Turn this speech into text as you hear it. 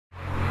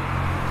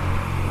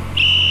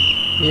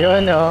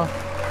Yun oh.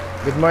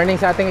 Good morning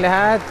sa ating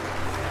lahat.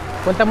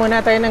 Punta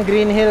muna tayo ng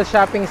Greenhills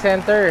Shopping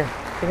Center.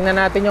 Tingnan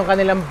natin yung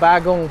kanilang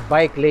bagong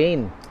bike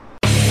lane.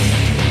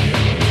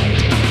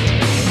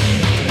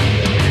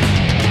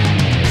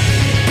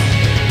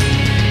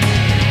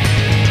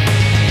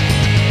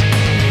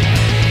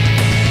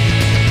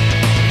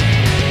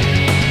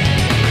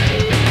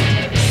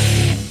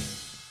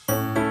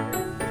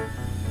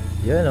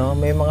 Yun oh,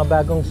 may mga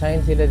bagong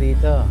sign sila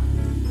dito.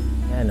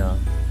 Yan oh.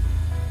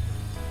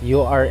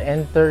 You are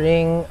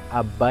entering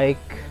a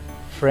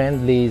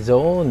bike-friendly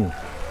zone.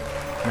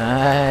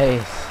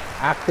 Nice.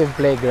 Active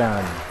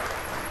playground.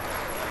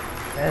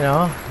 Ayan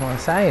o, mga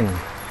sign.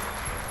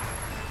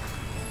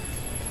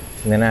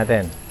 Tingnan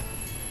natin.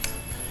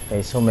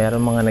 Okay, so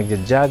meron mga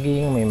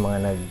nagja-jogging, may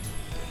mga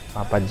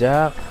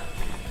nagpapadyak.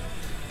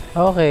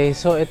 Okay,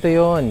 so ito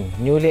yun.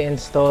 Newly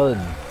installed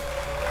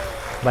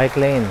bike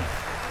lane.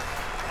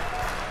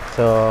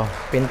 So,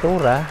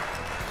 pintura.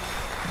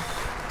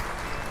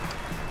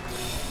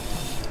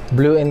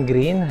 Blue and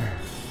green.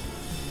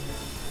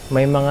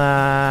 May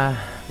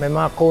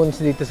mga cones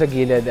dito sa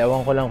gilid.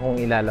 Ewan ko lang kung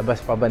ilalabas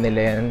pa ba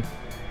nila yan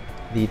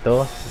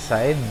dito sa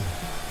side.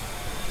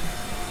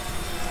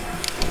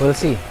 We'll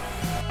see.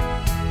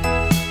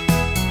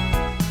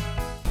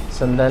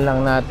 Sundan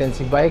lang natin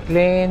si bike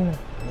lane.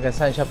 Hanggang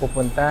saan siya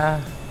pupunta.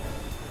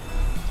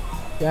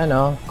 Yan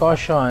o.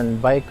 Caution.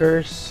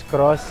 Bikers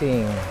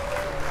crossing.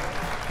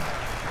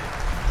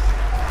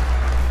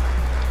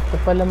 Ito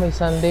pala, may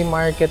Sunday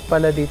market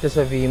pala dito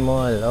sa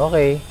V-Mall.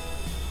 Okay.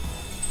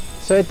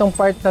 So itong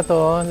part na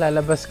to,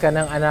 lalabas ka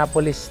ng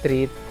Annapolis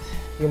Street.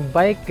 Yung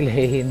bike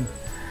lane,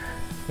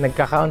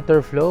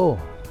 nagka-counterflow.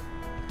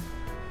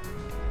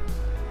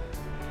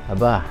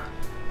 Aba.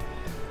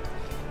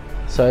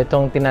 So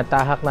itong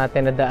tinatahak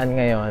natin na daan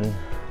ngayon,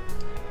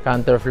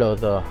 counterflow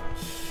to.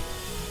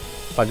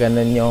 Pag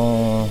ganun yung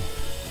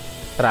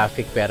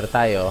traffic, pero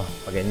tayo,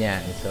 pag ganyan.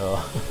 So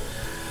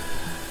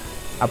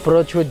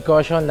approach with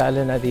caution, lalo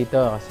na dito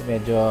kasi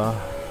medyo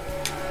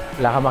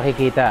wala ka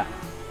makikita.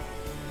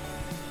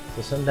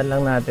 Susundan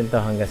lang natin to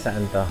hanggang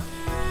saan to.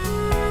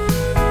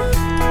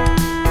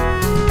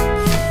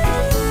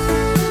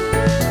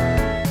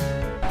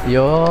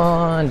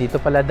 Yun, dito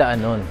pala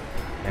daan nun.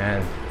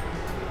 Yan.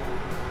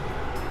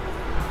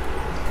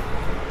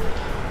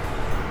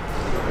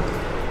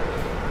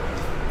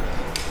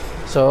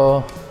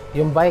 So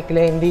yung bike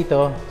lane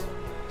dito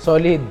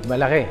solid,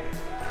 malaki.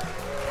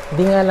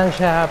 Hindi nga lang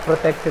siya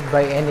protected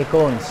by any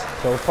cones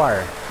so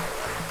far.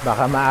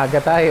 Baka maaga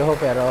tayo,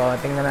 pero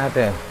tingnan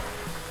natin.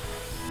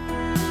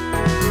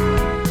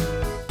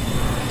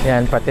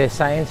 Yan, pati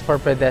signs for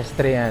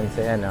pedestrians.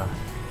 Ayan o.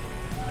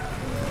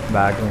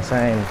 Bagong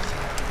signs.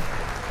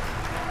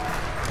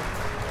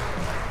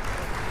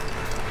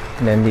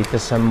 And then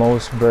dito sa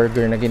most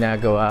burger na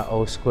ginagawa,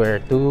 O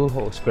Square 2,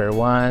 O Square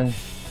 1.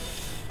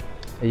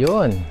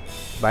 Ayun,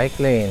 bike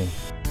lane.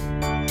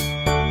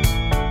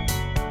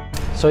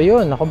 So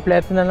yun,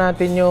 nakompleto na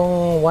natin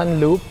yung one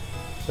loop.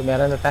 So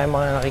meron na tayong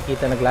mga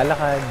nakikita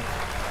naglalakad.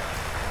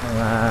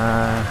 Mga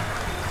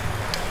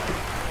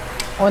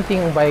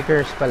konting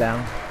bikers pa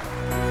lang.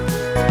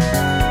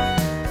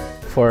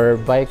 For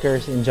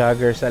bikers and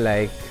joggers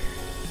alike,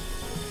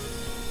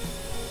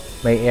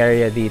 may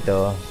area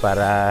dito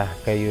para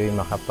kayo'y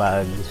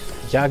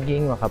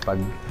makapag-jogging,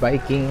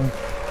 makapag-biking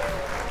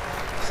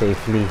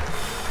safely.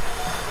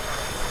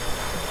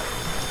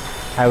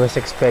 I was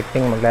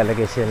expecting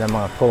maglalagay sila ng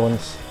mga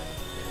cones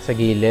sa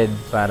gilid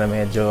para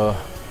medyo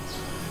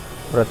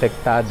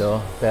protektado,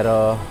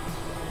 pero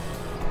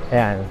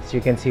ayan, as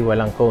you can see,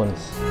 walang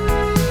cones.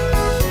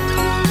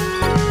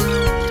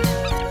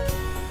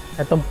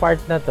 Itong part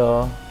na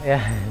to,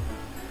 ayan,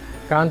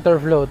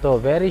 counterflow to,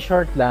 very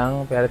short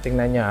lang, pero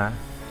tingnan nyo ha,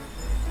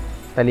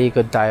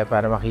 talikod tayo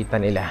para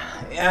makita nila.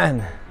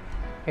 Ayan.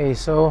 Okay,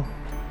 so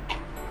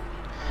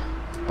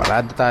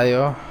parado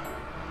tayo.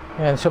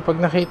 Ayan, so pag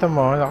nakita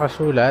mo,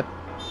 nakasulat,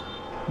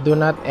 do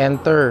not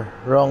enter,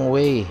 wrong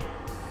way.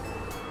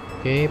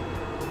 Okay.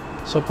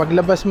 So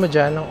paglabas mo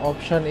dyan, ang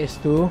option is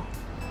to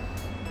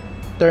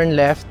turn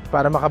left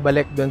para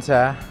makabalik dun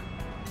sa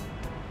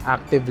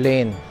active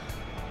lane.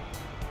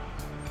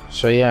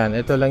 So yan,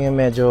 ito lang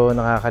yung medyo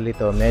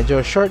nakakalito.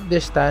 Medyo short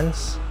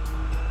distance,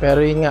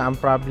 pero yun nga, ang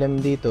problem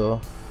dito,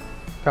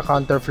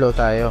 ka-counterflow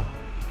tayo.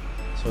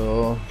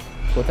 So,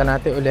 punta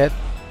natin ulit.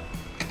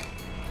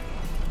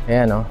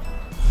 Ayan o.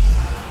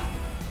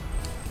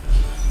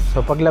 So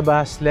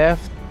paglabas,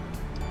 left.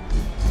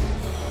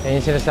 Yan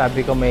yung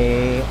sinasabi ko,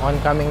 may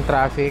oncoming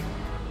traffic.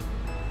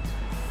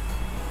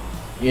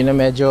 Yun na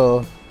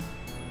medyo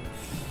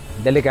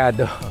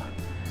delikado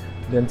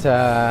dun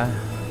sa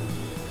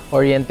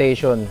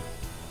orientation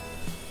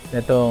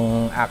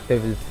nitong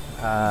active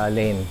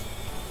lane,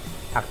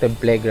 active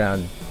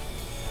playground.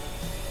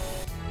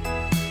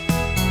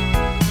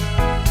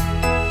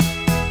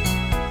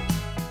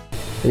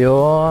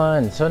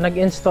 Yun. So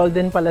nag-install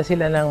din pala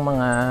sila ng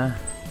mga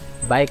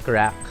bike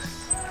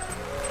racks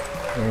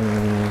in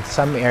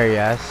some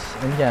areas.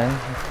 And yan,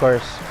 of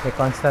course, may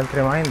constant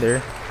reminder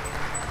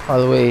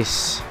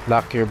always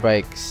lock your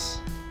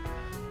bikes.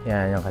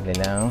 Yan yung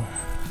kanilang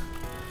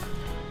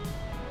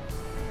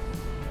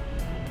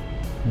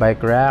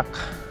bike rack.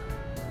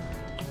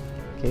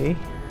 Okay.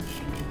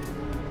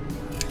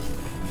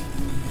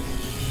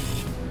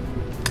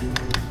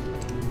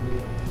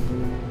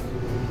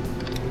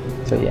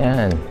 So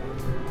yan.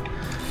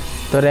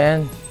 Ito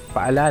rin,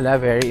 paalala,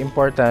 very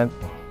important.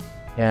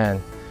 Yan.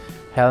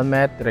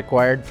 Helmet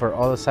required for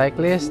all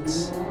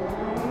cyclists.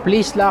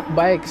 Please lock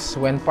bikes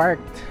when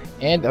parked.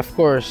 And of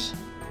course,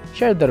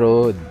 share the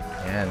road.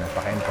 Yan,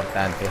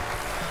 napaka-importante.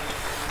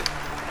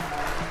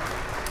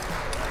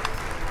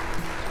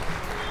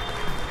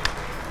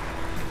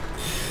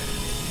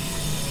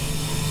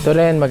 Ito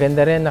rin,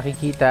 maganda rin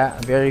nakikita.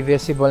 Very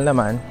visible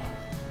naman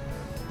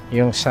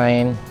yung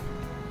sign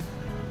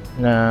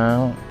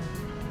ng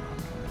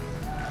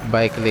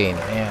bike lane.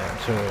 Ayan,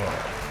 so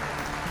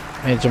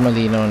medyo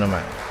malinaw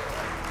naman.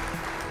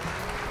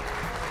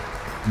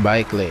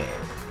 Bike lane.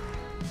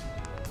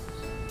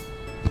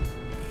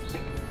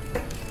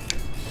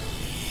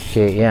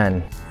 Okay,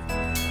 yan.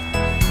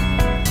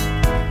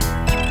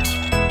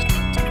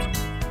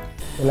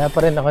 Wala pa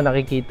rin ako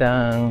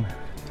nakikitang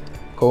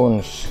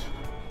cones.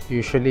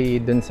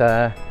 Usually dun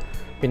sa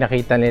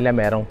pinakita nila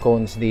merong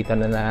cones dito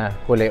na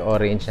kulay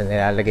orange na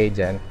nilalagay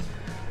dyan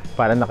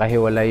para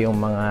nakahiwala yung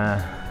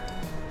mga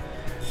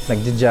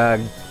nagja-jog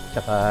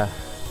tsaka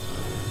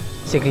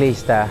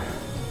siklista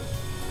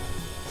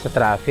sa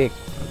traffic.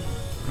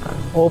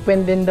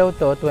 Open din daw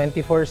to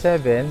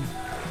 24/7,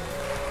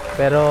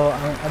 pero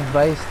ang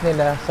advice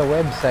nila sa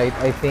website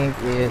I think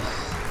is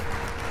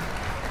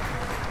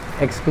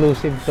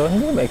exclusive to.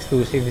 Hindi ba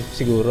exclusive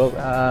siguro?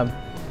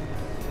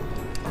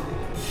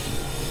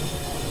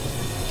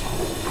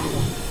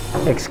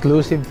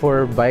 Exclusive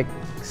for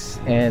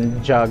bikes and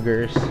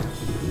joggers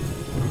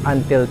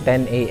until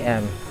 10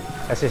 AM.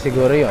 Kasi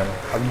siguro yun,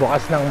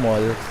 pagbukas ng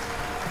mall,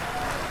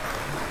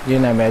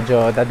 yun na,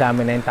 medyo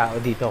dadami na yung tao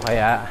dito.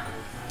 Kaya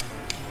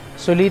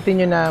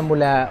sulitin nyo na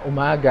mula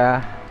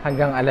umaga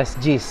hanggang alas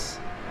 10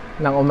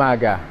 ng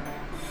umaga.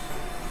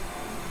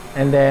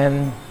 And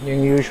then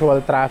yung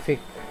usual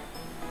traffic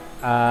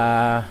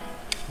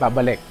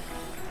babalik.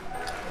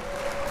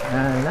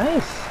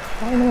 Nice.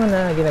 Okay naman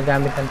na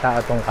ginagamit ng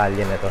tao tong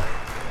kalye na to.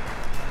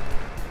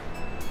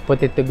 Put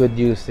it to good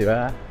use, di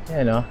ba?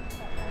 Yan, no?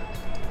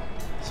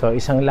 So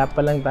isang lap pa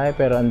lang tayo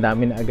pero ang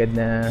dami na agad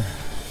na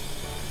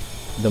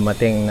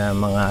dumating na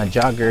mga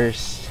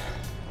joggers.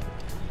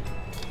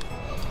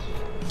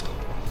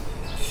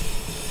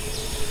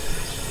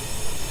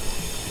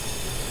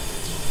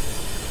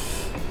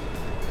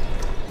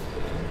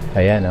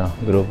 Ayan, no?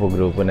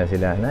 Grupo-grupo na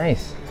sila.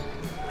 Nice.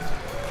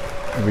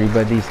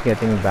 Everybody's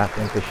getting back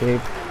into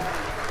shape.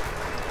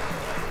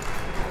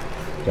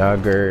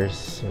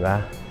 Joggers, diba?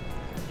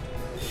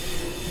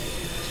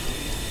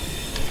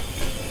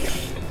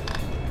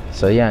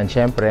 So yan,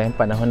 syempre,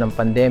 panahon ng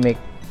pandemic,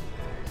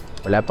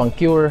 wala pang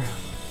cure.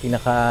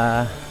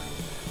 Pinaka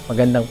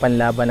magandang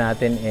panlaban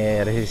natin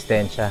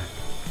resistensya.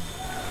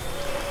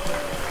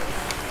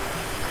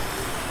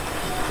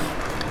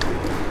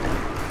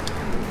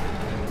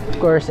 Of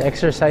course,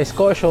 exercise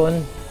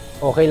caution.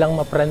 Okay lang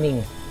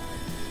mapraning.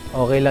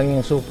 Okay lang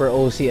yung super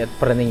OC at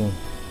praning.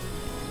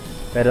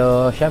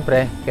 Pero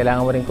syempre,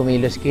 kailangan mo rin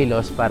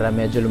kumilos-kilos para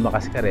medyo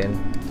lumakas ka rin.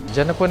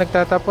 Diyan na po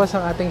nagtatapos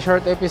ang ating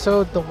short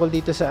episode tungkol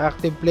dito sa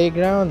active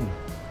playground.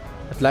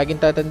 At laging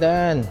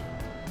tatandaan,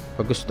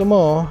 pag gusto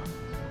mo,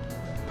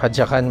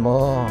 padyakan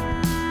mo.